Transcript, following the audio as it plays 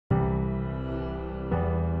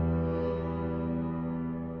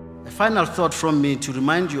final thought from me to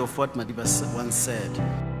remind you of what Madiba once said.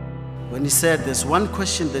 When he said, there's one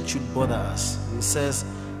question that should bother us. He says,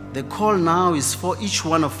 the call now is for each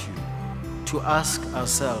one of you to ask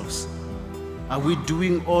ourselves, are we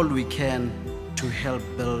doing all we can to help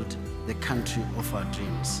build the country of our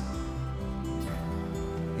dreams?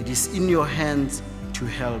 It is in your hands to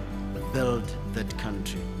help build that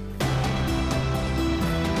country.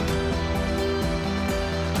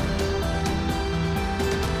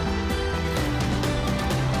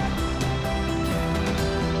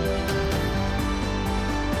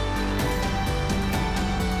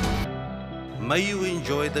 May you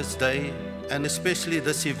enjoy this day and especially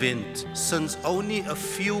this event, since only a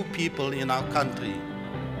few people in our country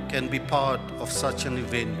can be part of such an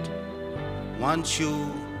event. Once you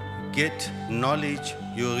get knowledge,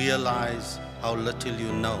 you realize how little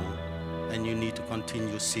you know, and you need to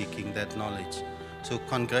continue seeking that knowledge. So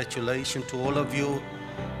congratulations to all of you,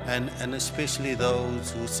 and especially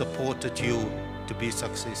those who supported you to be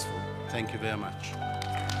successful. Thank you very much.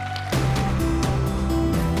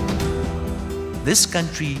 This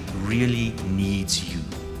country really needs you,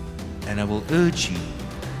 and I will urge you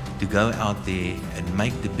to go out there and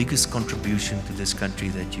make the biggest contribution to this country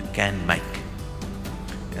that you can make.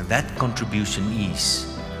 And that contribution is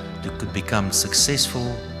to become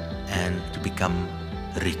successful and to become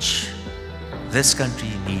rich. This country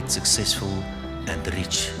needs successful and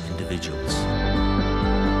rich individuals.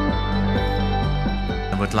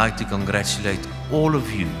 I would like to congratulate all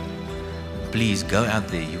of you. Please go out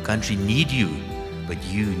there. Your country needs you, but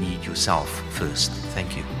you need yourself first.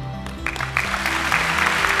 Thank you.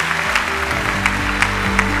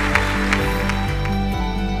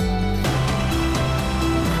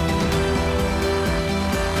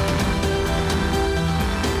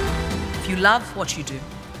 If you love what you do,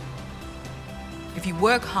 if you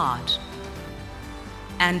work hard,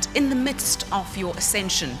 and in the midst of your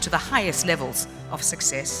ascension to the highest levels of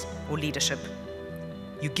success or leadership,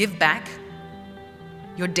 you give back,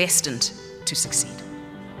 you're destined to succeed.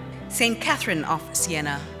 Saint Catherine of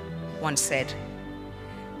Siena once said,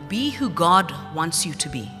 "Be who God wants you to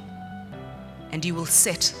be, and you will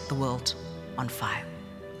set the world on fire."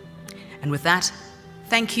 And with that,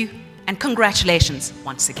 thank you and congratulations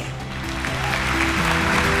once again.